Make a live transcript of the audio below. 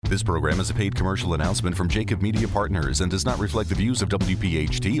This program is a paid commercial announcement from Jacob Media Partners and does not reflect the views of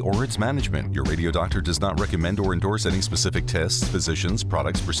WPHT or its management. Your radio doctor does not recommend or endorse any specific tests, physicians,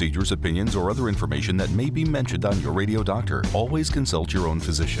 products, procedures, opinions, or other information that may be mentioned on Your Radio Doctor. Always consult your own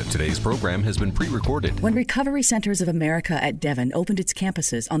physician. Today's program has been pre-recorded. When Recovery Centers of America at Devon opened its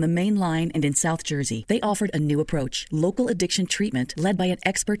campuses on the Main Line and in South Jersey, they offered a new approach, local addiction treatment led by an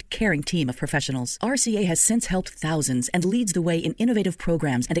expert, caring team of professionals. RCA has since helped thousands and leads the way in innovative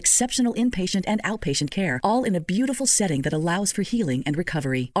programs and exceptional inpatient and outpatient care, all in a beautiful setting that allows for healing and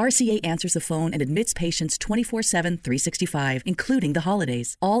recovery. RCA answers the phone and admits patients 24/7, 365, including the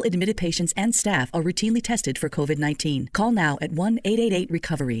holidays. All admitted patients and staff are routinely tested for COVID-19. Call now at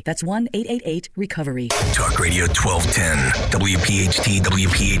 1-888-RECOVERY. That's 1-888-RECOVERY. Talk Radio 1210, WPHT,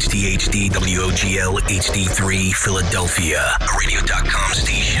 WPHT HD, WOGL HD3, Philadelphia, a radio.com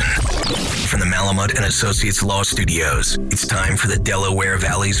station. From the Malamud and Associates Law Studios, it's time for the Delaware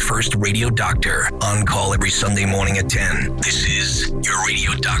Valley's first radio doctor, on call every Sunday morning at 10. This is Your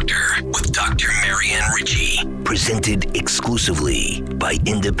Radio Doctor with Dr. Marianne Ritchie. Presented exclusively by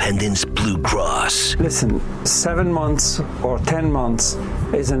Independence Blue Cross. Listen, 7 months or 10 months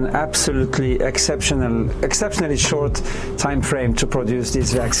is an absolutely exceptionally short time frame to produce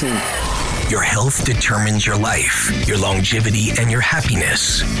this vaccine. Your health determines your life, your longevity, and your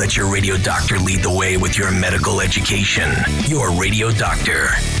happiness. Let your radio doctor lead the way with your medical education. Your Radio Doctor,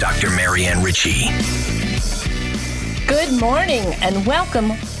 Dr. Marianne Ritchie. Good morning and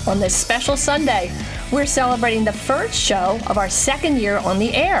welcome on this special Sunday. We're celebrating the first show of our second year on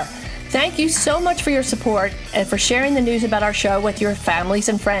the air. Thank you so much for your support and for sharing the news about our show with your families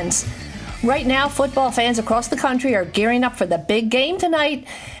and friends. Right now, football fans across the country are gearing up for the big game tonight.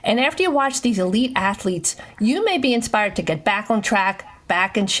 And after you watch these elite athletes, you may be inspired to get back on track,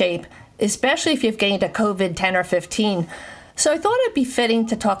 back in shape, especially if you've gained a COVID 10 or 15. So I thought it'd be fitting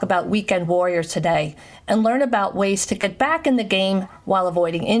to talk about weekend warriors today and learn about ways to get back in the game while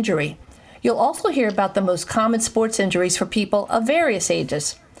avoiding injury. You'll also hear about the most common sports injuries for people of various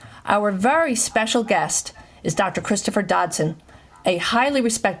ages. Our very special guest is Dr. Christopher Dodson, a highly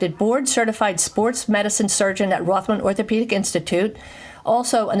respected board-certified sports medicine surgeon at Rothman Orthopedic Institute,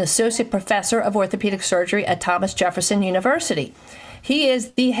 also an associate professor of orthopedic surgery at Thomas Jefferson University. He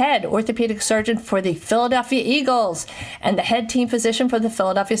is the head orthopedic surgeon for the Philadelphia Eagles and the head team physician for the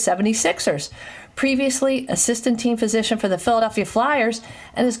Philadelphia 76ers. Previously, assistant team physician for the Philadelphia Flyers,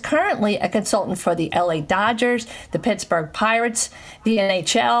 and is currently a consultant for the LA Dodgers, the Pittsburgh Pirates, the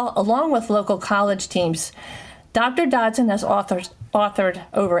NHL, along with local college teams. Dr. Dodson has authored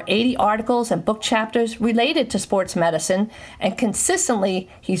over 80 articles and book chapters related to sports medicine, and consistently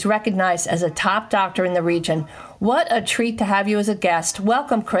he's recognized as a top doctor in the region. What a treat to have you as a guest.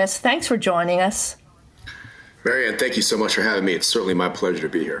 Welcome, Chris. Thanks for joining us. Marianne, thank you so much for having me. It's certainly my pleasure to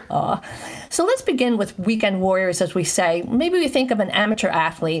be here. So let's begin with weekend warriors, as we say. Maybe we think of an amateur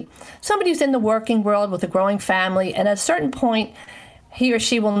athlete, somebody who's in the working world with a growing family, and at a certain point, he or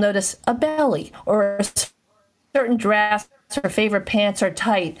she will notice a belly or a certain dress or favorite pants are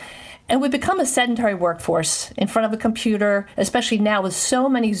tight. And we become a sedentary workforce in front of a computer, especially now with so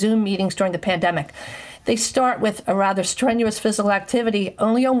many Zoom meetings during the pandemic. They start with a rather strenuous physical activity,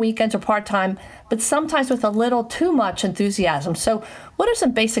 only on weekends or part-time, but sometimes with a little too much enthusiasm. So what are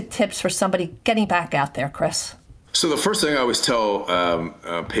some basic tips for somebody getting back out there, Chris? So the first thing I always tell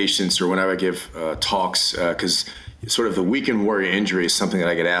patients, or whenever I give talks, because sort of the weekend warrior injury is something that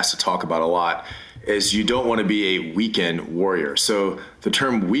I get asked to talk about a lot, is you don't want to be a weekend warrior. So the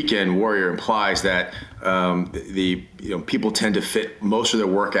term weekend warrior implies that people tend to fit most of their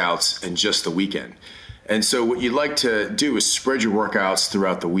workouts in just the weekend. And so what you'd like to do is spread your workouts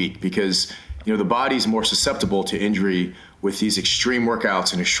throughout the week, because the body's more susceptible to injury with these extreme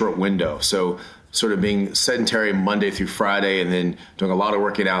workouts in a short window. So sort of being sedentary Monday through Friday and then doing a lot of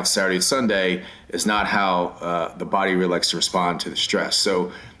working out Saturday and Sunday is not how the body really likes to respond to the stress.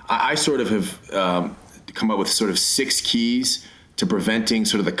 So I sort of have come up with sort of 6 keys to preventing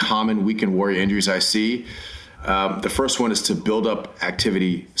sort of the common weekend warrior injuries I see. The first one is to build up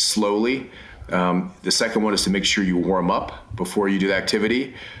activity slowly. The second one is to make sure you warm up before you do the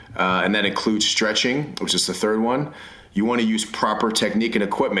activity. And that includes stretching, which is the third one. You want to use proper technique and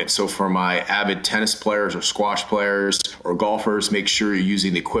equipment. So for my avid tennis players or squash players or golfers, make sure you're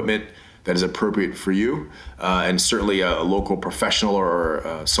using the equipment that is appropriate for you. And certainly a local professional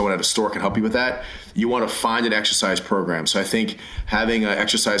or someone at a store can help you with that. You want to find an exercise program. So I think having an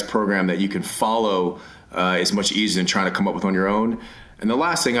exercise program that you can follow is much easier than trying to come up with on your own. And the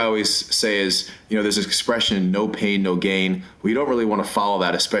last thing I always say is, there's this expression, no pain, no gain. We don't really want to follow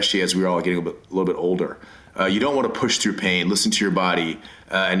that, especially as we're all getting a little bit older. You don't want to push through pain. Listen to your body.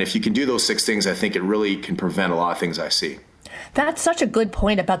 And if you can do those 6 things, I think it really can prevent a lot of things I see. That's such a good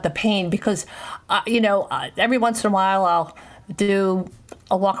point about the pain because, every once in a while I'll do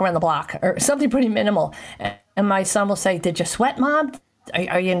a walk around the block or something pretty minimal. And my son will say, "Did you sweat, Mom?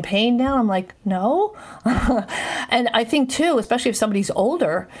 Are you in pain now?" I'm like, "No." And I think, too, especially if somebody's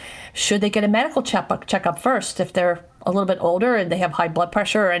older, should they get a medical checkup first if they're a little bit older and they have high blood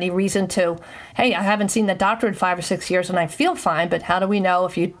pressure or any reason to, hey, I haven't seen the doctor in 5 or 6 years and I feel fine, but how do we know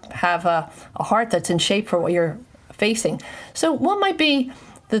if you have a heart that's in shape for what you're facing? So what might be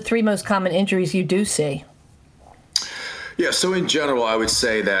the 3 most common injuries you do see? Yeah, so in general, I would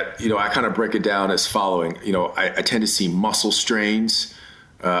say that, I kind of break it down as following. I tend to see muscle strains.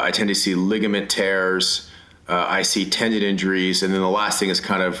 I tend to see ligament tears. I see tendon injuries. And then the last thing is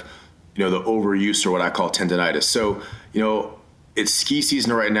kind of, the overuse or what I call tendonitis. So, it's ski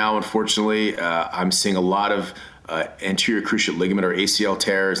season right now, unfortunately. I'm seeing a lot of anterior cruciate ligament or ACL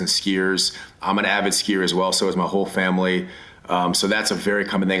tears and skiers. I'm an avid skier as well, so is my whole family. So that's a very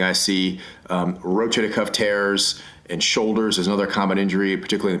common thing I see. Rotator cuff tears and shoulders is another common injury,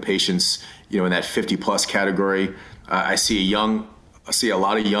 particularly in patients, in that 50-plus category. I see a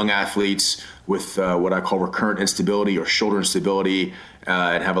lot of young athletes with what I call recurrent instability or shoulder instability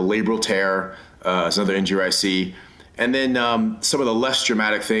and have a labral tear is another injury I see. And then some of the less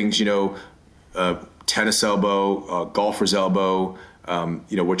dramatic things, tennis elbow, golfer's elbow,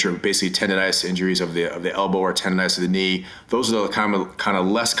 which are basically tendonitis injuries of the elbow or tendonitis of the knee. Those are the kind of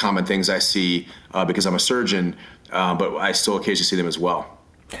less common things I see because I'm a surgeon, but I still occasionally see them as well.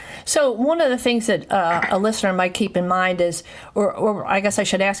 So one of the things that a listener might keep in mind is, or I guess I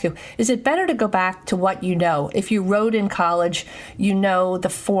should ask you, is it better to go back to what you know? If you rode in college, you know the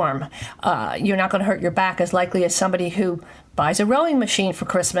form. You're not going to hurt your back as likely as somebody who buys a rowing machine for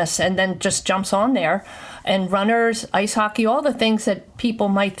Christmas and then just jumps on there. And runners, ice hockey, all the things that people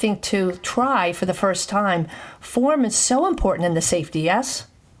might think to try for the first time. Form is so important in the safety, yes?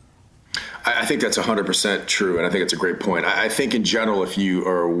 I think that's 100% true, and I think it's a great point. I think in general, if you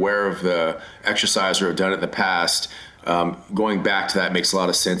are aware of the exercise or have done it in the past, going back to that makes a lot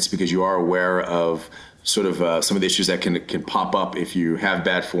of sense because you are aware of sort of some of the issues that can pop up if you have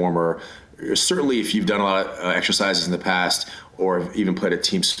bad form, or certainly if you've done a lot of exercises in the past or have even played a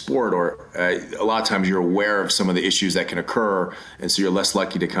team sport, or a lot of times you're aware of some of the issues that can occur, and so you're less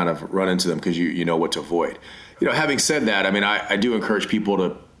likely to kind of run into them because you know what to avoid. Having said that, I do encourage people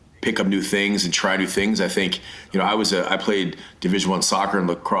to pick up new things and try new things. I think, I played Division I soccer and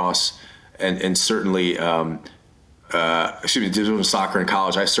lacrosse, and certainly, Division I soccer in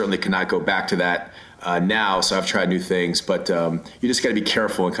college. I certainly cannot go back to that now, so I've tried new things, but you just got to be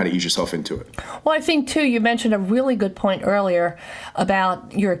careful and kind of ease yourself into it. Well, I think, too, you mentioned a really good point earlier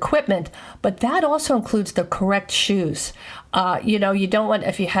about your equipment, but that also includes the correct shoes. You don't want,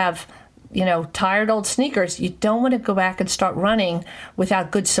 if you have tired old sneakers, you don't want to go back and start running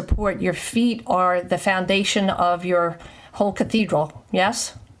without good support. Your feet are the foundation of your whole cathedral,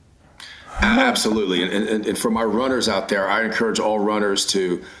 yes? Absolutely. And for my runners out there, I encourage all runners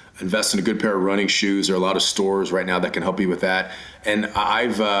to invest in a good pair of running shoes. There are a lot of stores right now that can help you with that. And I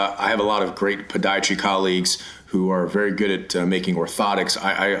have a lot of great podiatry colleagues who are very good at making orthotics.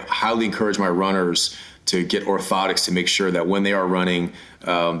 I highly encourage my runners to get orthotics to make sure that when they are running,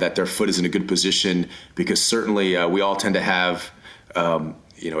 that their foot is in a good position, because certainly we all tend to have,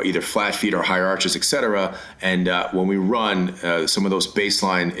 either flat feet or higher arches, et cetera. And when we run, some of those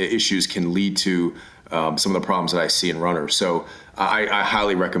baseline issues can lead to some of the problems that I see in runners. So I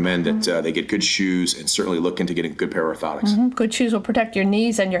highly recommend that they get good shoes and certainly look into getting a good pair of orthotics. Mm-hmm. Good shoes will protect your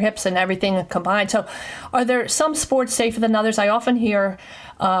knees and your hips and everything combined. So are there some sports safer than others? I often hear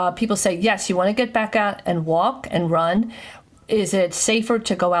people say, yes, you want to get back out and walk and run. Is it safer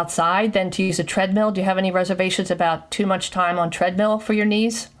to go outside than to use a treadmill? Do you have any reservations about too much time on treadmill for your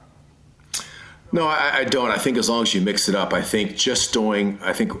knees? No, I don't. I think as long as you mix it up, I think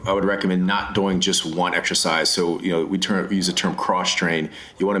I would recommend not doing just one exercise. So, we use the term cross train.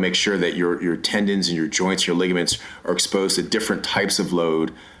 You want to make sure that your tendons and your joints, your ligaments are exposed to different types of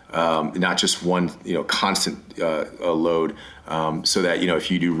load, not just one, constant load. So that,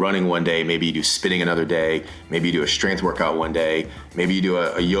 if you do running one day, maybe you do spinning another day, maybe you do a strength workout one day, maybe you do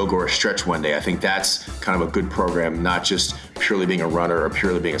a yoga or a stretch one day. I think that's kind of a good program, not just purely being a runner or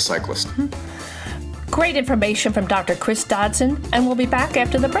purely being a cyclist. Mm-hmm. Great information from Dr. Chris Dodson, and we'll be back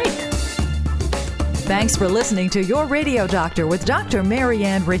after the break. Thanks for listening to Your Radio Doctor with Dr.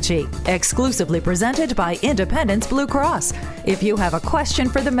 Marianne Ritchie, exclusively presented by Independence Blue Cross. If you have a question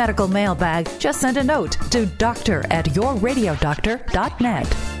for the medical mailbag, just send a note to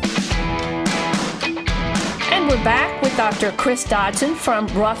doctor@yourradiodoctor.net. we're back with Dr. Chris Dodson from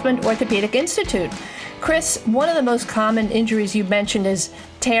Rothman Orthopedic Institute. Chris, one of the most common injuries you mentioned is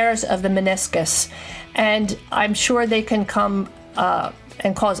tears of the meniscus, and I'm sure they can come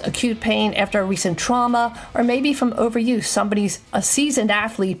and cause acute pain after a recent trauma, or maybe from overuse. Somebody's a seasoned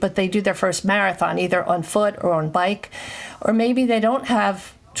athlete, but they do their first marathon, either on foot or on bike, or maybe they don't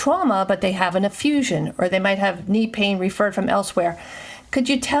have trauma, but they have an effusion, or they might have knee pain referred from elsewhere. Could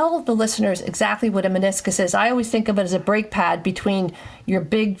you tell the listeners exactly what a meniscus is? I always think of it as a brake pad between your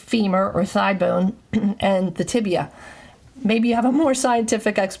big femur or thigh bone and the tibia. Maybe you have a more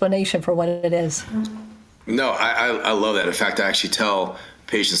scientific explanation for what it is. No, I love that. In fact, I actually tell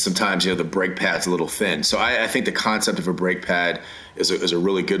patients sometimes, the brake pad's a little thin. So I think the concept of a brake pad is a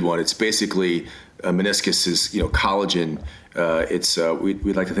really good one. It's basically, meniscus is, collagen.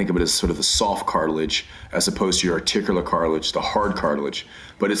 We'd like to think of it as sort of the soft cartilage as opposed to your articular cartilage, the hard cartilage.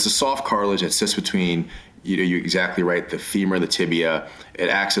 But it's the soft cartilage that sits between, you're exactly right, the femur and the tibia. It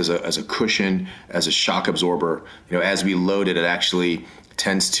acts as a cushion, as a shock absorber. As we load it, it actually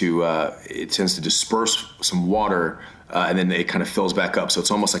tends to disperse some water, and then it kind of fills back up. So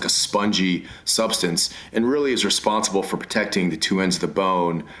it's almost like a spongy substance, and really is responsible for protecting the two ends of the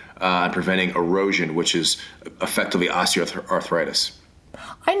bone and preventing erosion, which is effectively osteoarthritis.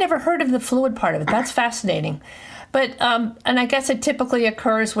 I never heard of the fluid part of it. That's fascinating. But, and I guess it typically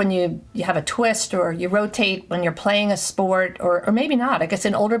occurs when you have a twist or you rotate when you're playing a sport, or maybe not. I guess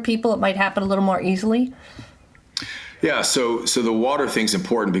in older people it might happen a little more easily. Yeah, so the water thing's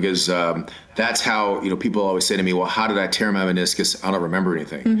important because that's how, people always say to me, well, how did I tear my meniscus? I don't remember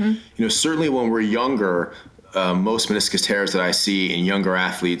anything. Mm-hmm. Certainly when we're younger, most meniscus tears that I see in younger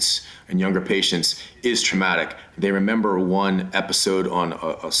athletes and younger patients is traumatic. They remember one episode on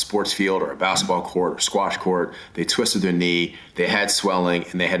a sports field or a basketball court or squash court. They twisted their knee, they had swelling,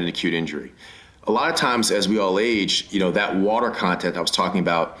 and they had an acute injury. A lot of times as we all age, that water content I was talking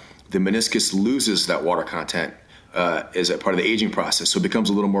about, the meniscus loses that water content as a part of the aging process, so it becomes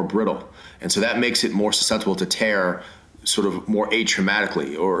a little more brittle. And so that makes it more susceptible to tear sort of more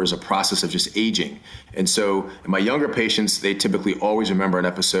atraumatically, or as a process of just aging. And so in my younger patients, they typically always remember an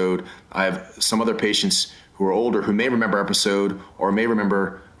episode. I have some other patients who are older who may remember an episode or may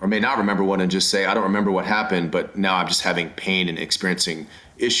remember or may not remember one and just say, I don't remember what happened, but now I'm just having pain and experiencing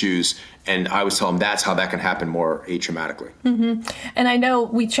issues. And I always tell them that's how that can happen more atraumatically. Mm-hmm. And I know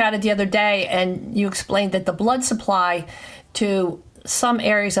we chatted the other day and you explained that the blood supply to some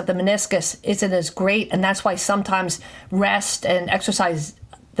areas of the meniscus isn't as great, and that's why sometimes rest and exercise,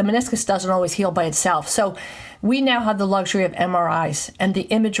 the meniscus doesn't always heal by itself. So we now have the luxury of MRIs, and the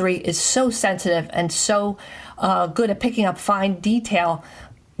imagery is so sensitive and so good at picking up fine detail.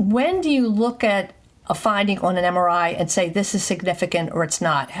 When do you look at a finding on an MRI and say this is significant or it's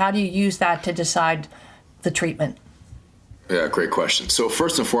not? How do you use that to decide the treatment? Yeah, great question. So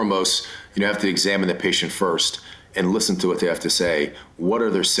first and foremost, you have to examine the patient first and listen to what they have to say. What are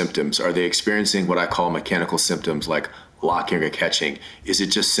their symptoms? Are they experiencing what I call mechanical symptoms like locking or catching? Is it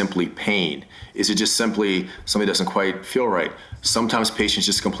just simply pain? Is it just simply somebody doesn't quite feel right? Sometimes patients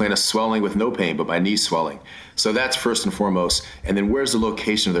just complain of swelling with no pain, but my knee's swelling. So that's first and foremost. And then where's the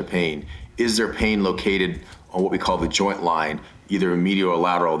location of their pain? Is their pain located on what we call the joint line, either medial or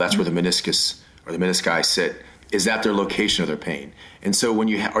lateral? That's where the meniscus or the menisci sit. Is that their location of their pain? And so when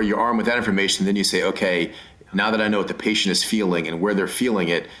you are armed with that information, then you say, okay, now that I know what the patient is feeling and where they're feeling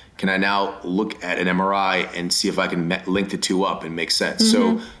it, can I now look at an MRI and see if I can link the two up and make sense?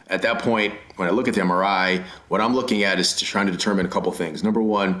 Mm-hmm. So at that point, when I look at the MRI, what I'm looking at is trying to determine a couple things. Number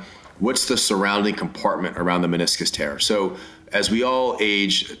one, what's the surrounding compartment around the meniscus tear? So as we all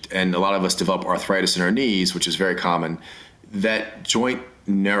age, and a lot of us develop arthritis in our knees, which is very common, that joint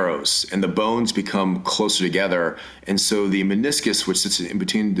narrows and the bones become closer together. And so the meniscus, which sits in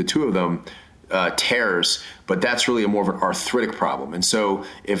between the two of them, tears, but that's really more of an arthritic problem. And so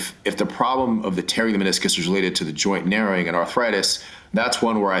if the problem of the tearing the meniscus is related to the joint narrowing and arthritis, that's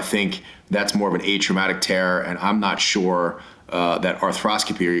one where I think that's more of an atraumatic tear, and I'm not sure that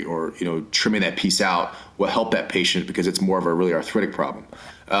arthroscopy or trimming that piece out will help that patient because it's more of a really arthritic problem.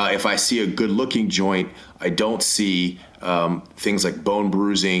 If I see a good-looking joint, I don't see things like bone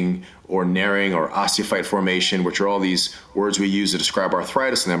bruising or narrowing or osteophyte formation, which are all these words we use to describe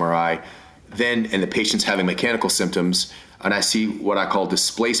arthritis in MRI. And the patient's having mechanical symptoms, and I see what I call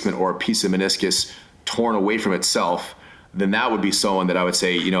displacement or a piece of meniscus torn away from itself, then that would be someone that I would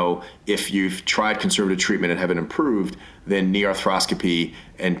say, if you've tried conservative treatment and haven't improved, then knee arthroscopy,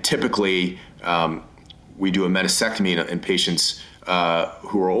 and typically we do a meniscectomy in patients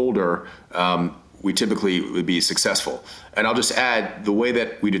who are older. we typically would be successful. And I'll just add, the way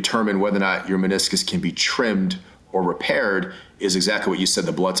that we determine whether or not your meniscus can be trimmed or repaired is exactly what you said,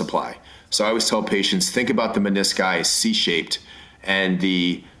 the blood supply. So I always tell patients, think about the menisci as C-shaped, and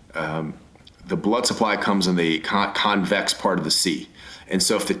the blood supply comes in the convex part of the C. And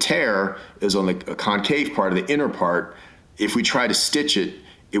so if the tear is on the concave part of the inner part, if we try to stitch it,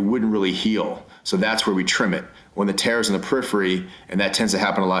 it wouldn't really heal. So that's where we trim it. When the tear is in the periphery, and that tends to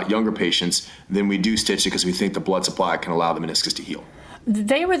happen a lot younger patients, then we do stitch it because we think the blood supply can allow the meniscus to heal.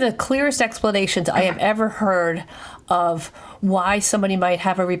 They were the clearest explanations I have ever heard of why somebody might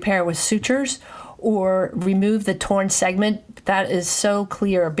have a repair with sutures or remove the torn segment. That is so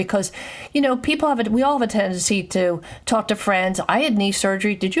clear because, we all have a tendency to talk to friends. I had knee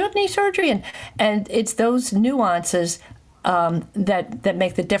surgery. Did you have knee surgery? And it's those nuances that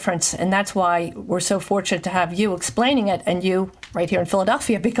make the difference. And that's why we're so fortunate to have you explaining it, and you right here in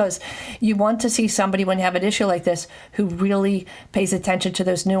Philadelphia, because you want to see somebody when you have an issue like this who really pays attention to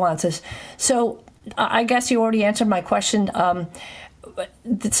those nuances. So I guess you already answered my question.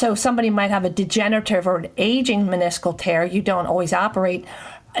 So somebody might have a degenerative or an aging meniscal tear. You don't always operate.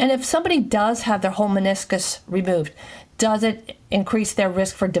 And if somebody does have their whole meniscus removed, does it increase their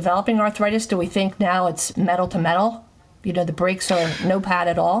risk for developing arthritis? Do we think now it's metal to metal? The brakes are no pad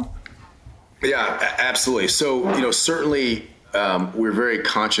at all? Yeah, absolutely. So, certainly we're very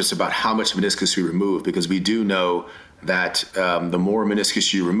conscious about how much meniscus we remove, because we do know that the more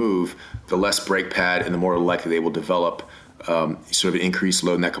meniscus you remove, the less brake pad and the more likely they will develop sort of an increased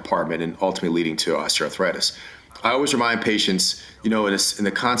load in that compartment and ultimately leading to osteoarthritis. I always remind patients, in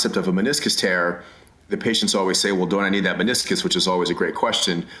the concept of a meniscus tear, the patients always say, well, don't I need that meniscus, which is always a great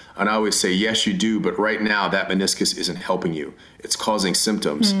question. And I always say, yes, you do, but right now that meniscus isn't helping you. It's causing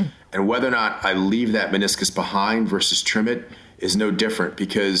symptoms. And whether or not I leave that meniscus behind versus trim it is no different,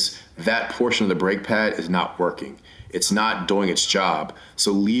 because that portion of the brake pad is not working. It's not doing its job.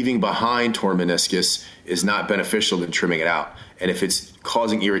 So leaving behind torn meniscus is not beneficial than trimming it out. And if it's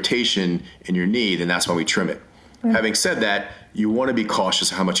causing irritation in your knee, then that's why we trim it. Having said that, you want to be cautious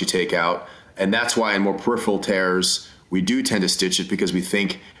how much you take out. And that's why in more peripheral tears, we do tend to stitch it, because we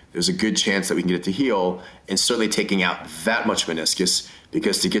think there's a good chance that we can get it to heal, and certainly taking out that much meniscus,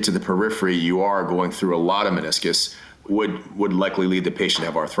 because to get to the periphery, you are going through a lot of meniscus, would likely lead the patient to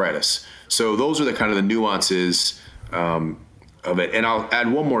have arthritis. So those are the kind of the nuances of it. And I'll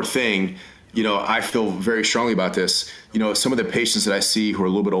add one more thing. I feel very strongly about this. Some of the patients that I see who are a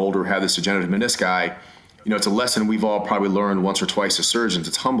little bit older, have this degenerative menisci, it's a lesson we've all probably learned once or twice as surgeons.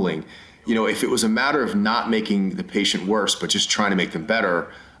 It's humbling. If it was a matter of not making the patient worse, but just trying to make them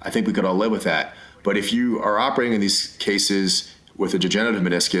better, I think we could all live with that. But if you are operating in these cases with a degenerative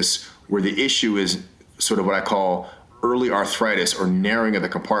meniscus, where the issue is sort of what I call early arthritis or narrowing of the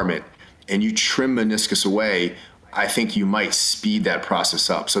compartment, and you trim meniscus away, I think you might speed that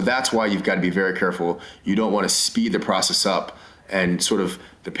process up. So that's why you've got to be very careful. You don't want to speed the process up and sort of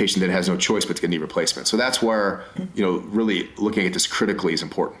the patient then has no choice but to get a knee replacement. So that's where, really looking at this critically is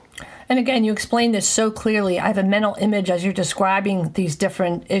important. And again, you explained this so clearly. I have a mental image as you're describing these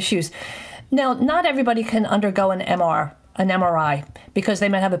different issues. Now, not everybody can undergo an MRI, because they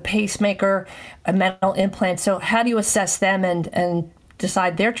might have a pacemaker, a metal implant. So how do you assess them and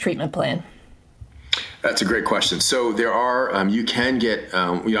decide their treatment plan? That's a great question. So there are, you can get,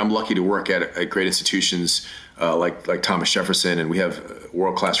 I'm lucky to work at great institutions like Thomas Jefferson, and we have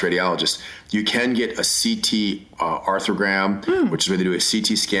world-class radiologists. You can get a CT arthrogram, which is where they do a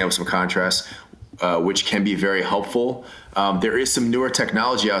CT scan with some contrast, which can be very helpful. There is some newer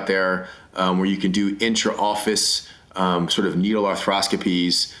technology out there where you can do intra-office sort of needle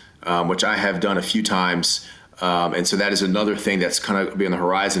arthroscopies, which I have done a few times. And so that is another thing that's kind of be on the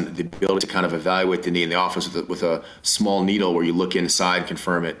horizon, the ability to kind of evaluate the knee in the office with a small needle where you look inside and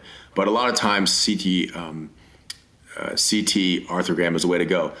confirm it. But a lot of times CT arthrogram is the way to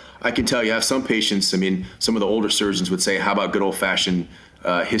go. I can tell you, I have some patients, some of the older surgeons would say, how about good old-fashioned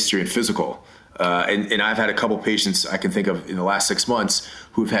history and physical? And I've had a couple patients I can think of in the last 6 months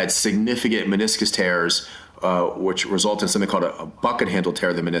who've had significant meniscus tears, which result in something called a bucket handle tear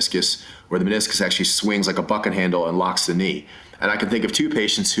of the meniscus, where the meniscus actually swings like a bucket handle and locks the knee. And I can think of 2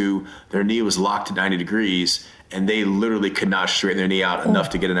 patients who their knee was locked at 90 degrees, and they literally could not straighten their knee out enough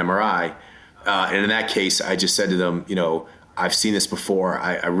to get an MRI. And in that case, I just said to them, I've seen this before.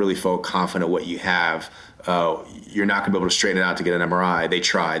 I really feel confident what you have. You're not going to be able to straighten it out to get an MRI. They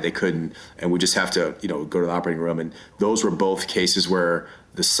tried, they couldn't, and we just have to, go to the operating room. And those were both cases where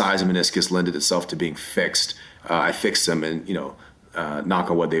the size of meniscus lended itself to being fixed. I fixed them, and knock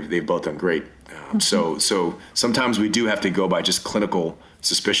on wood, they've both done great. So sometimes we do have to go by just clinical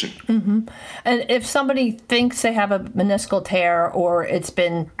suspicion. Mm-hmm. And if somebody thinks they have a meniscal tear or it's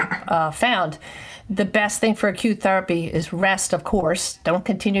been found, the best thing for acute therapy is rest, of course. Don't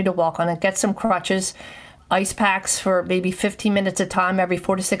continue to walk on it. Get some crutches, ice packs for maybe 15 minutes at a time every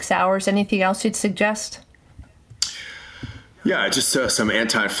 4 to 6 hours. Anything else you'd suggest? Yeah, just some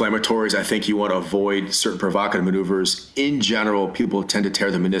anti-inflammatories. I think you want to avoid certain provocative maneuvers. In general, people tend to tear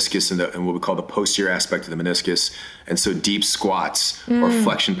the meniscus in what we call the posterior aspect of the meniscus. And so deep squats or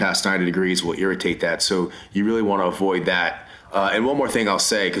flexion past 90 degrees will irritate that. So you really want to avoid that. And one more thing I'll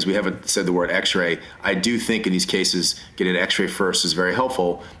say, because we haven't said the word x-ray, I do think in these cases, getting an x-ray first is very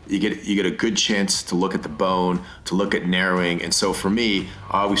helpful. You get a good chance to look at the bone, to look at narrowing. And so for me,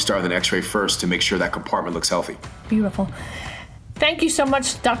 I always start with an x-ray first to make sure that compartment looks healthy. Beautiful. Thank you so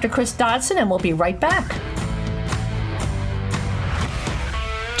much, Dr. Chris Dodson, and we'll be right back.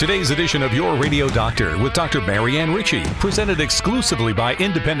 Today's edition of Your Radio Doctor with Dr. Marianne Ritchie, presented exclusively by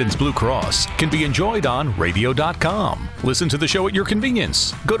Independence Blue Cross, can be enjoyed on radio.com. Listen to the show at your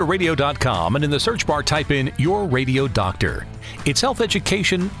convenience. Go to radio.com and in the search bar type in Your Radio Doctor. It's health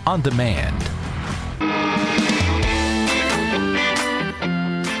education on demand.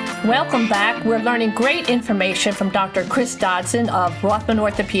 Welcome back. We're learning great information from Dr. Chris Dodson of Rothman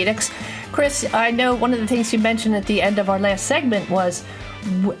Orthopedics. Chris, I know one of the things you mentioned at the end of our last segment was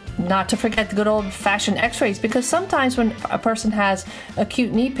not to forget the good old-fashioned x-rays, because sometimes when a person has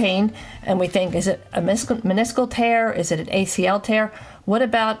acute knee pain and we think, is it a meniscal tear? Is it an ACL tear? What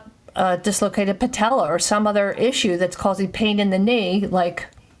about a dislocated patella or some other issue that's causing pain in the knee, like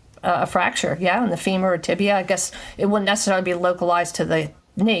a fracture, in the femur or tibia? I guess it wouldn't necessarily be localized to the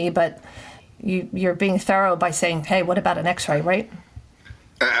knee, but you're being thorough by saying, hey, what about an x-ray, right?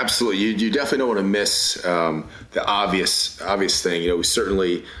 Absolutely. You definitely don't want to miss the obvious thing. We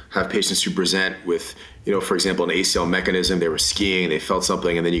certainly have patients who present with, for example, an ACL mechanism. They were skiing, they felt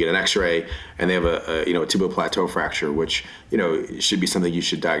something, and then you get an x-ray and they have a tibial plateau fracture, which, should be something you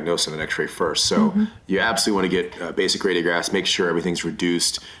should diagnose in an x-ray first. So you absolutely want to get basic radiographs, make sure everything's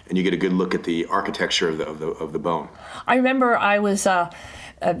reduced, and you get a good look at the architecture of the bone. I remember I was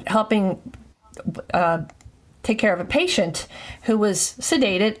helping take care of a patient who was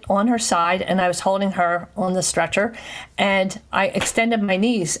sedated on her side, and I was holding her on the stretcher, and I extended my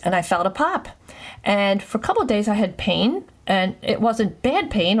knees and I felt a pop. And for a couple of days I had pain, and it wasn't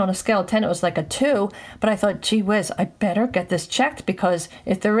bad pain. On a scale of 10, it was like a 2, but I thought, gee whiz, I better get this checked, because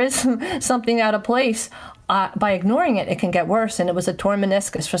if there is something out of place, by ignoring it, it can get worse. And it was a torn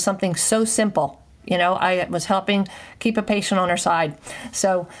meniscus for something so simple. I was helping keep a patient on her side.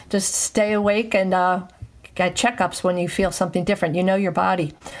 So just stay awake and get checkups when you feel something different. You know your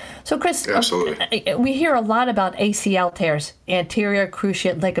body. So, Chris, absolutely. We hear a lot about ACL tears, anterior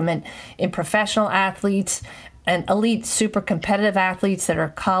cruciate ligament, in professional athletes and elite super competitive athletes that are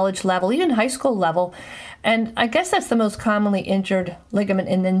college level, even high school level. And I guess that's the most commonly injured ligament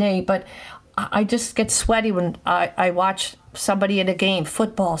in the knee. But I just get sweaty when I watch somebody in a game,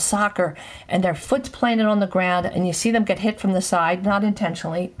 football, soccer, and their foot's planted on the ground, and you see them get hit from the side, not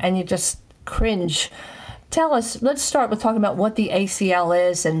intentionally, and you just cringe. Tell us, let's start with talking about what the ACL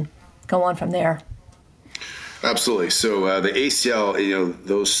is and go on from there. Absolutely. So the ACL,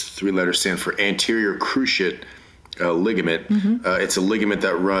 those 3 letters stand for anterior cruciate ligament. It's a ligament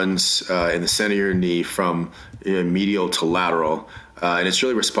that runs in the center of your knee from medial to lateral. And it's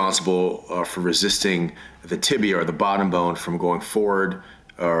really responsible for resisting the tibia or the bottom bone from going forward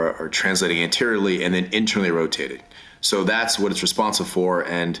or translating anteriorly and then internally rotated. So that's what it's responsible for.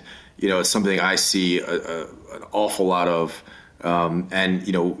 And it's something I see an awful lot of, and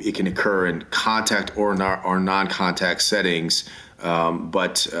it can occur in contact or non-contact settings.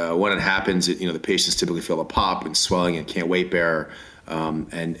 But when it happens, the patients typically feel a pop and swelling and can't weight bear,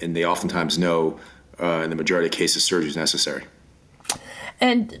 and they oftentimes know, in the majority of cases, surgery is necessary.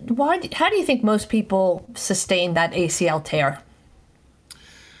 And how do you think most people sustain that ACL tear?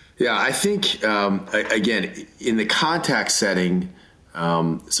 Yeah, I think again in the contact setting.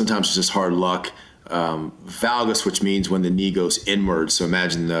 Sometimes it's just hard luck. Valgus, which means when the knee goes inward, so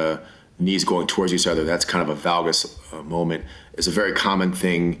imagine the knees going towards each other, that's kind of a valgus moment, is a very common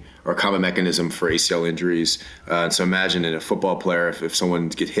thing or a common mechanism for ACL injuries. So imagine in a football player, if someone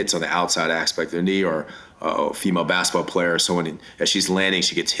gets hits on the outside aspect of their knee, or a female basketball player, as she's landing,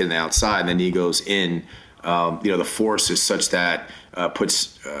 she gets hit on the outside and the knee goes in. The force is such that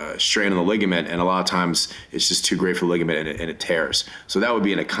puts strain on the ligament, and a lot of times it's just too great for the ligament and it tears. So that would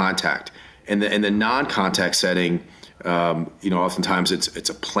be in a contact. In the non-contact setting, oftentimes it's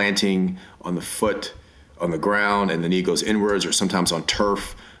a planting on the foot on the ground and the knee goes inwards, or sometimes on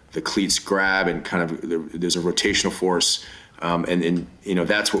turf, the cleats grab and kind of there's a rotational force. And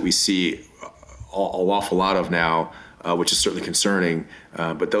that's what we see an awful lot of now, which is certainly concerning.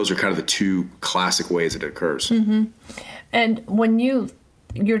 But those are kind of the two classic ways that it occurs. Mm-hmm. And when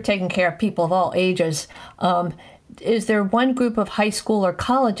you're taking care of people of all ages, is there one group of high school or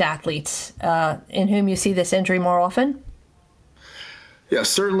college athletes in whom you see this injury more often? Yeah,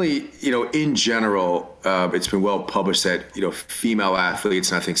 certainly, in general, it's been well published that, female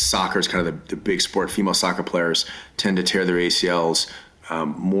athletes, and I think soccer is kind of the big sport, female soccer players tend to tear their ACLs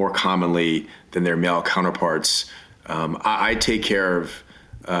more commonly than their male counterparts. I take care of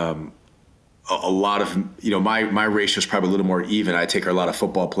a lot of, my ratio is probably a little more even. I take care of a lot of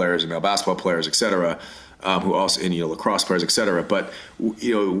football players and male basketball players, et cetera, who also, and, lacrosse players, et cetera. But,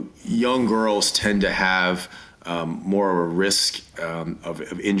 young girls tend to have more of a risk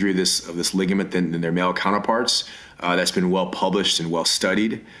of injury of this ligament than their male counterparts. That's been well published and well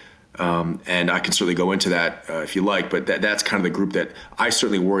studied. And I can certainly go into that if you like, but that's kind of the group that I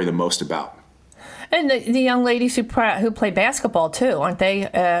certainly worry the most about. And the young ladies who play basketball too, aren't they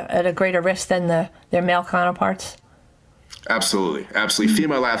at a greater risk than their male counterparts? Absolutely.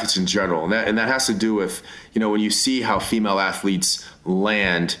 Female athletes in general, and that has to do with when you see how female athletes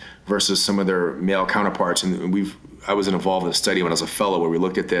land versus some of their male counterparts, and I was involved in a study when I was a fellow where we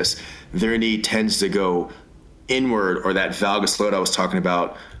looked at this. Their knee tends to go inward, or that valgus load I was talking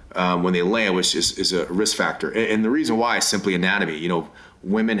about when they land, which is a risk factor. And the reason why is simply anatomy.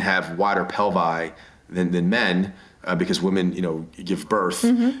 Women have wider pelvi than men because women, give birth,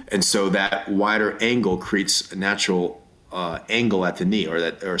 and so that wider angle creates a natural angle at the knee,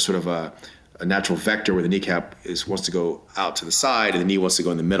 or sort of a natural vector where the kneecap wants to go out to the side and the knee wants to go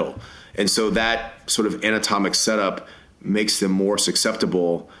in the middle. And so that sort of anatomic setup makes them more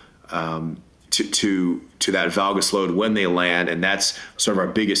susceptible to that valgus load when they land, and that's sort of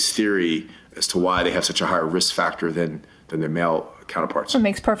our biggest theory as to why they have such a higher risk factor than their male counterparts. That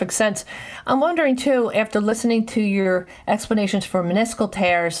makes perfect sense. I'm wondering too, after listening to your explanations for meniscal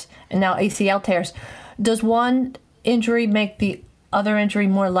tears and now ACL tears, does one injury make the other injury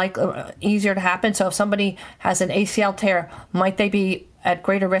more easier to happen? So if somebody has an ACL tear, might they be at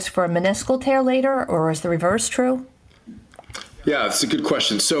greater risk for a meniscal tear later, or is the reverse true? Yeah, it's a good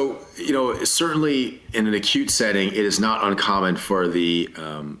question. So, certainly in an acute setting, it is not uncommon for the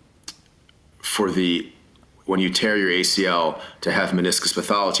when you tear your ACL to have meniscus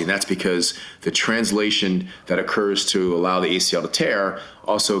pathology. And that's because the translation that occurs to allow the ACL to tear,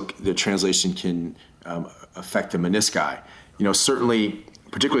 also the translation can affect the menisci. Certainly,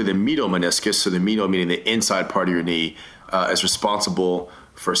 particularly the medial meniscus, so the medial meaning the inside part of your knee, is responsible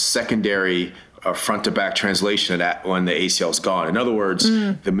for secondary front to back translation when the ACL is gone. In other words,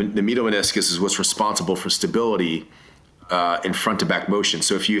 the medial meniscus is what's responsible for stability in front to back motion.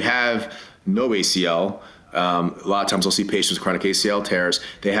 So if you have no ACL, a lot of times I'll see patients with chronic ACL tears.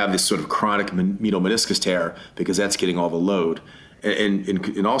 They have this sort of chronic medial meniscus tear because that's getting all the load.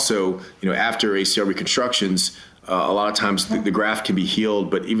 And also, after ACL reconstructions, a lot of times the graft can be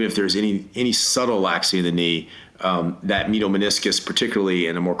healed, but even if there's any subtle laxity in the knee, that medial meniscus, particularly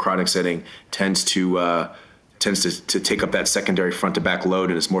in a more chronic setting, tends to take up that secondary front to back load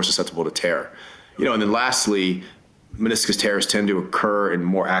and is more susceptible to tear. And then lastly, meniscus tears tend to occur in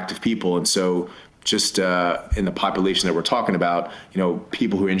more active people, and so just in the population that we're talking about,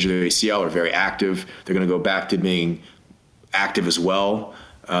 people who injure their ACL are very active. They're going to go back to being active as well.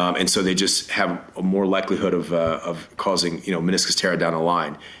 And so they just have a more likelihood of causing, meniscus tear down the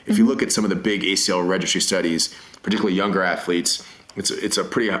line. If you look at some of the big ACL registry studies, particularly younger athletes, it's a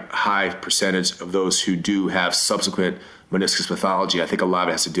pretty high percentage of those who do have subsequent meniscus pathology. I think a lot of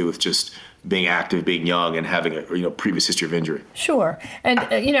it has to do with just being active, being young, and having a previous history of injury. Sure. And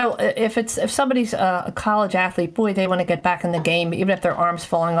if somebody's a college athlete, boy, they want to get back in the game, even if their arm's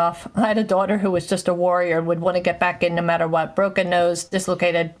falling off. I had a daughter who was just a warrior, would want to get back in no matter what, broken nose,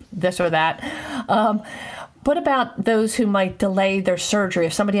 dislocated this or that. What about those who might delay their surgery?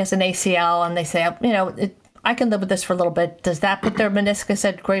 If somebody has an ACL and they say, I can live with this for a little bit, does that put their meniscus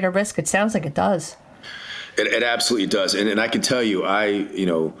at greater risk? It sounds like it does. It absolutely does. And I can tell you,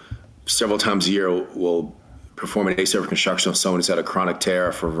 several times a year will perform an ACL reconstruction of someone who's had a chronic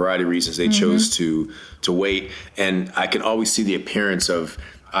tear for a variety of reasons. They chose to wait. And I can always see the appearance of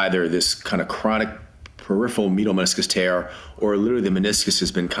either this kind of chronic peripheral medial meniscus tear, or literally the meniscus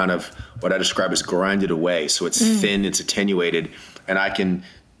has been kind of what I describe as grinded away. So it's thin, it's attenuated. And I can,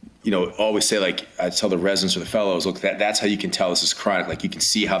 always say, like I tell the residents or the fellows, look, that's how you can tell this is chronic. Like you can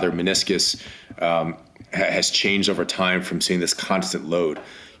see how their meniscus has changed over time from seeing this constant load.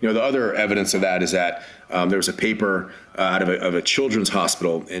 the other evidence of that is that there was a paper out of a children's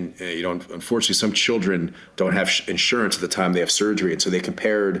hospital, and unfortunately, some children don't have insurance at the time they have surgery, and so they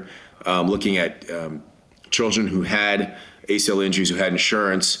compared looking at children who had ACL injuries who had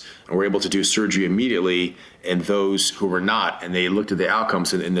insurance and were able to do surgery immediately, and those who were not, and they looked at the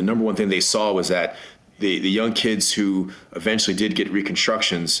outcomes, and the number one thing they saw was that the young kids who eventually did get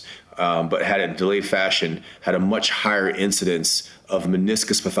reconstructions, but had it in delayed fashion, had a much higher incidence of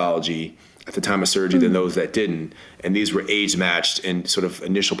meniscus pathology at the time of surgery than those that didn't. And these were age matched and sort of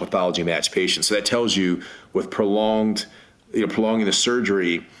initial pathology matched patients. So that tells you with prolonging the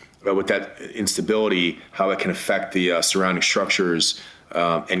surgery, with that instability, how it can affect the surrounding structures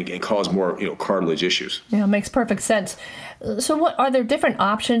and cause more cartilage issues. Yeah, it makes perfect sense. So are there different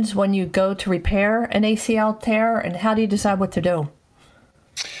options when you go to repair an ACL tear, and how do you decide what to do?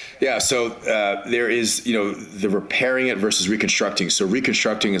 Yeah, so there is, the repairing it versus reconstructing. So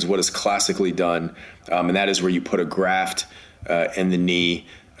reconstructing is what is classically done, and that is where you put a graft in the knee,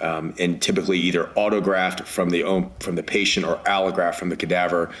 and typically either autograft from the patient or allograft from the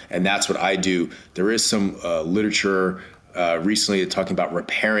cadaver, and that's what I do. There is some literature recently talking about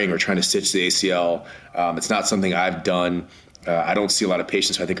repairing or trying to stitch the ACL. It's not something I've done. I don't see a lot of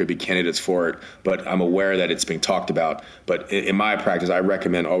patients who I think would be candidates for it, but I'm aware that it's being talked about. But in my practice, I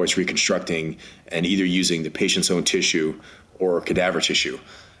recommend always reconstructing and either using the patient's own tissue or cadaver tissue.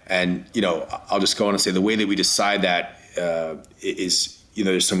 And, I'll just go on and say the way that we decide that is,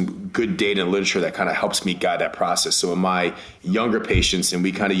 there's some good data and literature that kind of helps me guide that process. So in my younger patients, and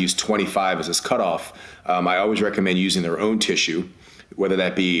we kind of use 25 as this cutoff, I always recommend using their own tissue, whether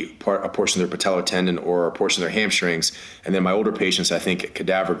that be a portion of their patellar tendon or a portion of their hamstrings. And then my older patients, I think a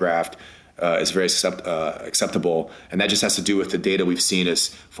cadaver graft is very acceptable. And that just has to do with the data we've seen as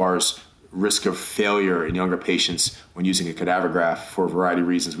far as risk of failure in younger patients when using a cadaver graft for a variety of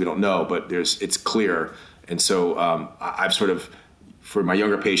reasons we don't know, but it's clear. And so I've sort of, for my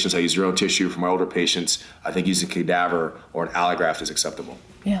younger patients, I use their own tissue. For my older patients, I think using cadaver or an allograft is acceptable.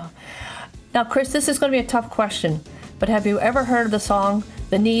 Yeah. Now, Chris, this is going to be a tough question, but have you ever heard of the song,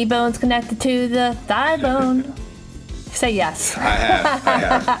 "The knee bone's connected to the thigh bone"? Say yes. I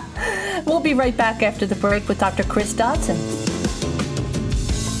have. We'll be right back after the break with Dr. Chris Dodson.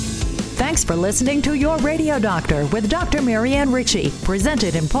 Thanks for listening to Your Radio Doctor with Dr. Marianne Ritchie,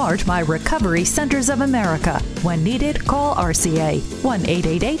 presented in part by Recovery Centers of America. When needed, call RCA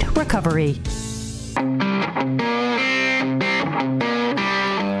 1-888-RECOVERY.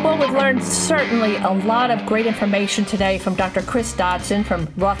 Well, we've learned certainly a lot of great information today from Dr. Chris Dodson from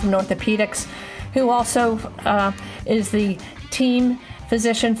Rothman Orthopedics, who also is the team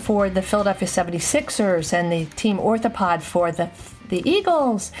physician for the Philadelphia 76ers and the team orthopod for the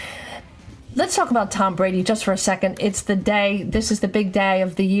Eagles. Let's talk about Tom Brady just for a second. It's the day, this is the big day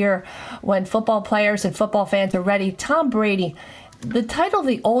of the year when football players and football fans are ready. Tom Brady, the title of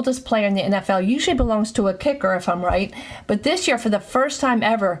the oldest player in the NFL usually belongs to a kicker, if I'm right. But this year, for the first time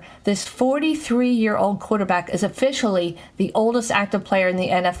ever, this 43-year-old quarterback is officially the oldest active player in the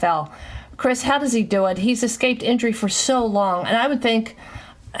NFL. Chris, how does he do it? He's escaped injury for so long. And I would think,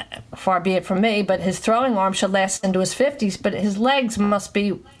 far be it from me, but his throwing arm should last into his 50s, but his legs must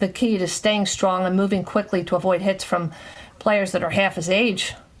be the key to staying strong and moving quickly to avoid hits from players that are half his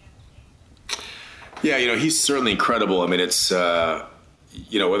age. Yeah, he's certainly incredible. I mean, it's, whether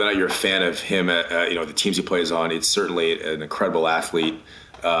or not you're a fan of him, the teams he plays on, it's certainly an incredible athlete.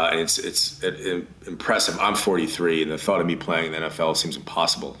 And it's impressive. I'm 43, and the thought of me playing in the NFL seems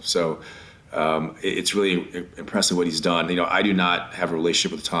impossible. So it's really impressive what he's done. I do not have a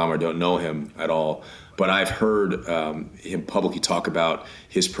relationship with Tom or don't know him at all, but I've heard him publicly talk about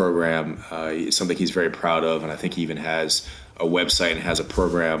his program. It's something he's very proud of, and I think he even has a website and has a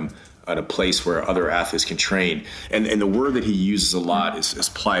program at a place where other athletes can train. And the word that he uses a lot is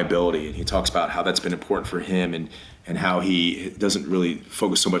pliability, and he talks about how that's been important for him and how he doesn't really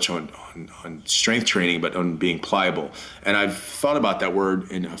focus so much on strength training, but on being pliable. And I've thought about that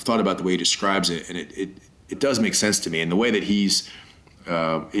word, and I've thought about the way he describes it, and it does make sense to me. And the way that he's,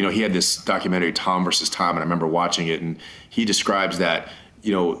 he had this documentary, Tom versus Tom, and I remember watching it, and he describes that,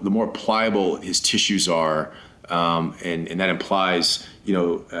 the more pliable his tissues are, and that implies,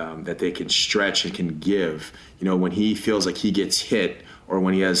 that they can stretch and can give. When he feels like he gets hit or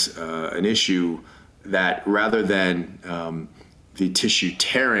when he has an issue, that rather than the tissue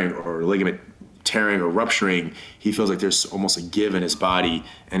tearing or ligament tearing or rupturing, he feels like there's almost a give in his body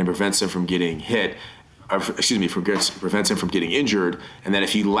and it prevents him from getting hit. prevents him from getting injured. And then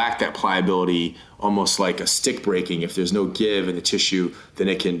if you lack that pliability, almost like a stick breaking, if there's no give in the tissue, then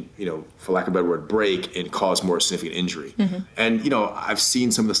it can, for lack of a better word, break and cause more significant injury. Mm-hmm. And, I've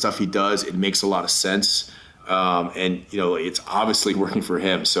seen some of the stuff he does. It makes a lot of sense. And it's obviously working for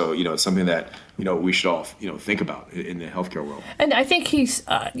him. So, it's something that, we should all, think about in the healthcare world. And I think he's,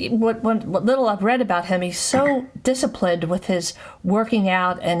 what little I've read about him, he's so disciplined with his working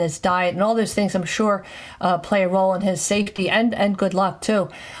out and his diet and all those things, I'm sure, play a role in his safety and good luck, too.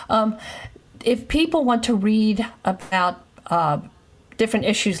 If people want to read about different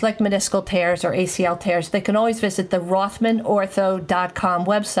issues like meniscal tears or ACL tears, they can always visit the RothmanOrtho.com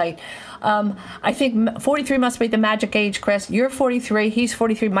website. I think 43 must be the magic age, Chris. You're 43. He's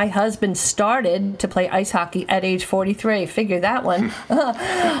 43. My husband started to play ice hockey at age 43. Figure that one.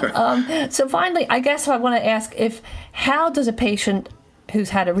 So finally, I guess I want to ask how does a patient who's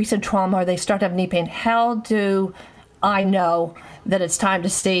had a recent trauma or they start to have knee pain, how do I know that it's time to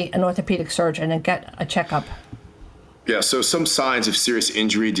see an orthopedic surgeon and get a checkup? Yeah, so some signs of serious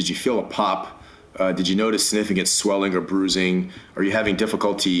injury. Did you feel a pop? Did you notice significant swelling or bruising? Are you having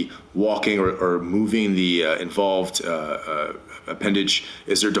difficulty walking or moving the involved appendage?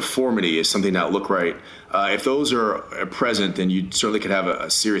 Is there deformity? Is something not look right? If those are present, then you certainly could have a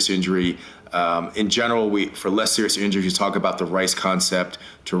serious injury. In general, for less serious injuries, you talk about the RICE concept,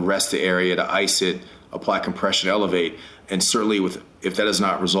 to rest the area, to ice it, apply compression, elevate. And certainly if that is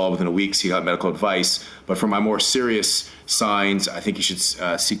not resolved within a week, seek out medical advice. But for my more serious signs, I think you should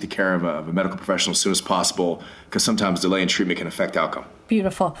seek the care of a medical professional as soon as possible, because sometimes delay in treatment can affect outcome.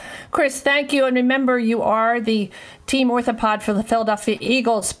 Beautiful. Chris, thank you. And remember, you are the team orthopod for the Philadelphia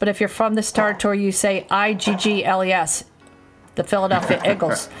Eagles. But if you're from this territory, you say IGGLES, the Philadelphia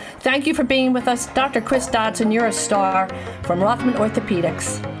Eagles. Thank you for being with us. Dr. Chris Dodson, you're a star from Rothman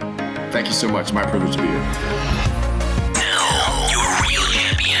Orthopedics. Thank you so much. My privilege to be here.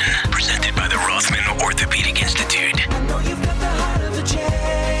 Presented by the Rothman Orthopedic Institute. I know you've got the heart of a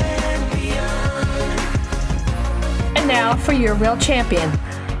champion. And now for your real champion.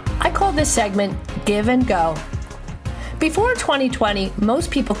 I call this segment Give and Go. Before 2020,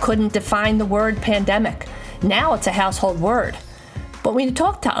 most people couldn't define the word pandemic. Now it's a household word. But when you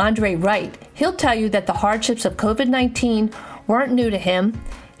talk to Andre Wright, he'll tell you that the hardships of COVID-19 weren't new to him.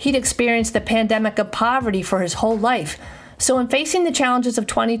 He'd experienced the pandemic of poverty for his whole life. So in facing the challenges of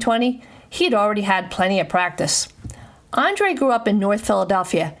 2020, he'd already had plenty of practice. Andre grew up in North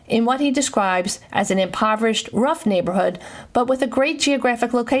Philadelphia in what he describes as an impoverished, rough neighborhood, but with a great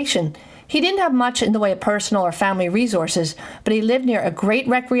geographic location. He didn't have much in the way of personal or family resources, but he lived near a great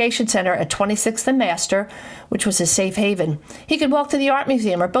recreation center at 26th and Master, which was his safe haven. He could walk to the Art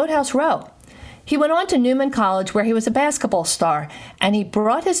Museum or Boathouse Row. He went on to Newman College, where he was a basketball star, and he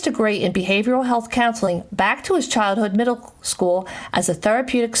brought his degree in behavioral health counseling back to his childhood middle school as a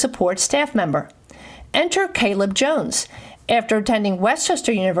therapeutic support staff member. Enter Caleb Jones. After attending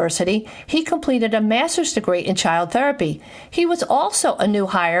Westchester University, he completed a master's degree in child therapy. He was also a new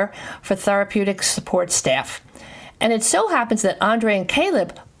hire for therapeutic support staff. And it so happens that Andre and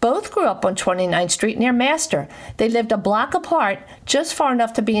Caleb both grew up on 29th Street near Master. They lived a block apart, just far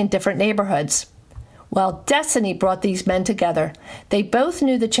enough to be in different neighborhoods. Well, destiny brought these men together. They both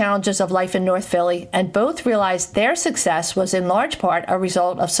knew the challenges of life in North Philly, and both realized their success was in large part a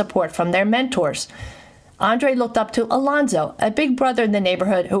result of support from their mentors. Andre looked up to Alonzo, a big brother in the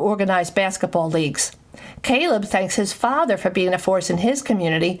neighborhood who organized basketball leagues. Caleb thanks his father for being a force in his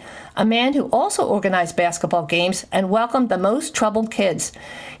community, a man who also organized basketball games and welcomed the most troubled kids.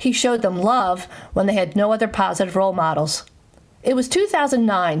 He showed them love when they had no other positive role models. It was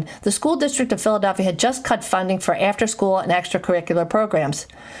 2009. The school district of Philadelphia had just cut funding for after-school and extracurricular programs.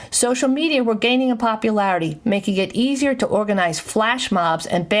 Social media were gaining in popularity, making it easier to organize flash mobs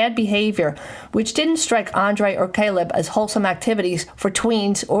and bad behavior, which didn't strike Andre or Caleb as wholesome activities for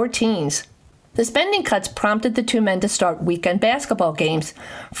tweens or teens. The spending cuts prompted the two men to start weekend basketball games.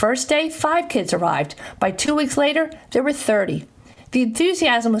 First day, 5 kids arrived. By 2 weeks later, there were 30. The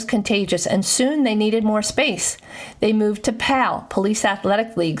enthusiasm was contagious, and soon they needed more space. They moved to PAL, Police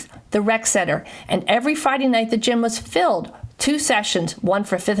Athletic Leagues, the rec center, and every Friday night the gym was filled. 2 sessions, one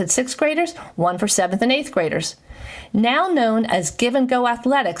for 5th and 6th graders, one for 7th and 8th graders. Now known as Give and Go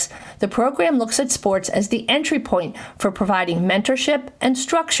Athletics, the program looks at sports as the entry point for providing mentorship and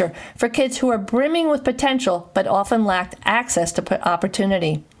structure for kids who are brimming with potential but often lacked access to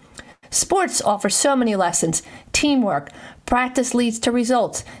opportunity. Sports offer so many lessons: teamwork, practice leads to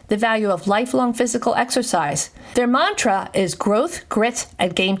results, the value of lifelong physical exercise. Their mantra is growth, grit,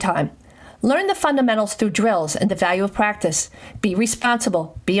 and game time. Learn the fundamentals through drills and the value of practice. Be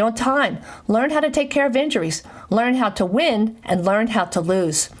responsible. Be on time. Learn how to take care of injuries. Learn how to win and learn how to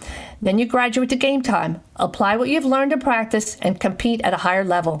lose. Then you graduate to game time. Apply what you've learned in practice and compete at a higher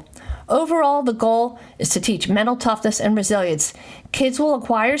level. Overall, the goal is to teach mental toughness and resilience. Kids will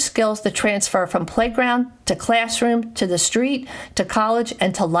acquire skills that transfer from playground to classroom to the street to college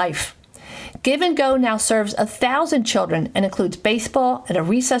and to life. Give and Go now serves 1,000 children and includes baseball and a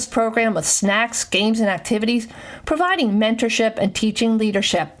recess program with snacks, games, and activities, providing mentorship and teaching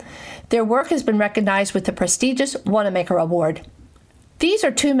leadership. Their work has been recognized with the prestigious Wanamaker Award. These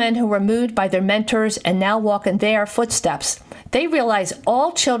are two men who were moved by their mentors and now walk in their footsteps. They realize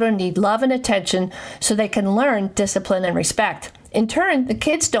all children need love and attention so they can learn discipline and respect. In turn, the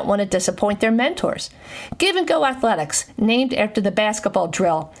kids don't want to disappoint their mentors. Give and Go Athletics, named after the basketball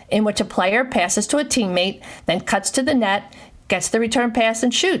drill, in which a player passes to a teammate, then cuts to the net, gets the return pass,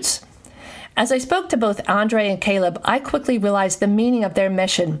 and shoots. As I spoke to both Andre and Caleb, I quickly realized the meaning of their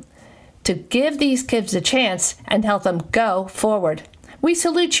mission: to give these kids a chance and help them go forward. We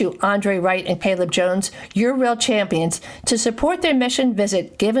salute you, Andre Wright and Caleb Jones. You're real champions. To support their mission,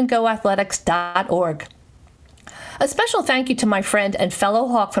 visit giveandgoathletics.org. A special thank you to my friend and fellow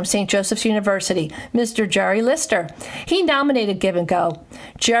Hawk from St. Joseph's University, Mr. Jerry Lister. He nominated Give and Go.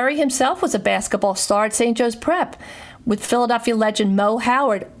 Jerry himself was a basketball star at St. Joe's Prep, with Philadelphia legend Mo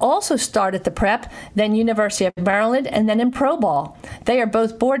Howard also starred at the Prep, then University of Maryland, and then in Pro Ball. They are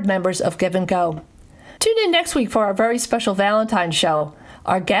both board members of Give and Go. Tune in next week for our very special Valentine's show.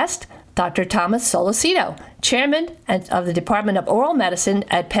 Our guest, Dr. Thomas Solicito, chairman of the Department of Oral Medicine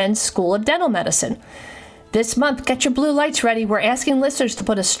at Penn School of Dental Medicine. This month, get your blue lights ready. We're asking listeners to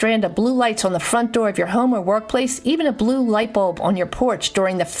put a strand of blue lights on the front door of your home or workplace, even a blue light bulb on your porch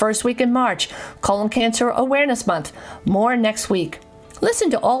during the first week in March, Colon Cancer Awareness Month. More next week. Listen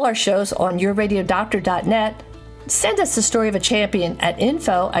to all our shows on yourradiodoctor.net. Send us the story of a champion at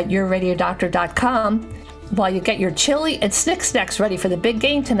info@yourradiodoctor.com. While you get your chili and snacks ready for the big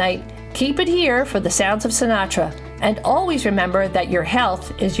game tonight, keep it here for the sounds of Sinatra. And always remember that your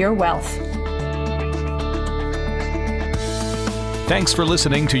health is your wealth. Thanks for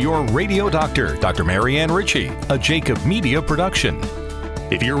listening to Your Radio Doctor, Dr. Marianne Ritchie, a Jacob Media production.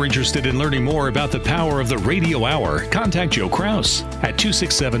 If you're interested in learning more about the power of the radio hour, contact Joe Kraus at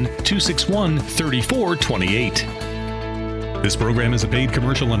 267-261-3428. This program is a paid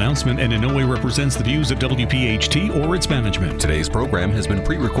commercial announcement and in no way represents the views of WPHT or its management. Today's program has been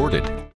pre-recorded.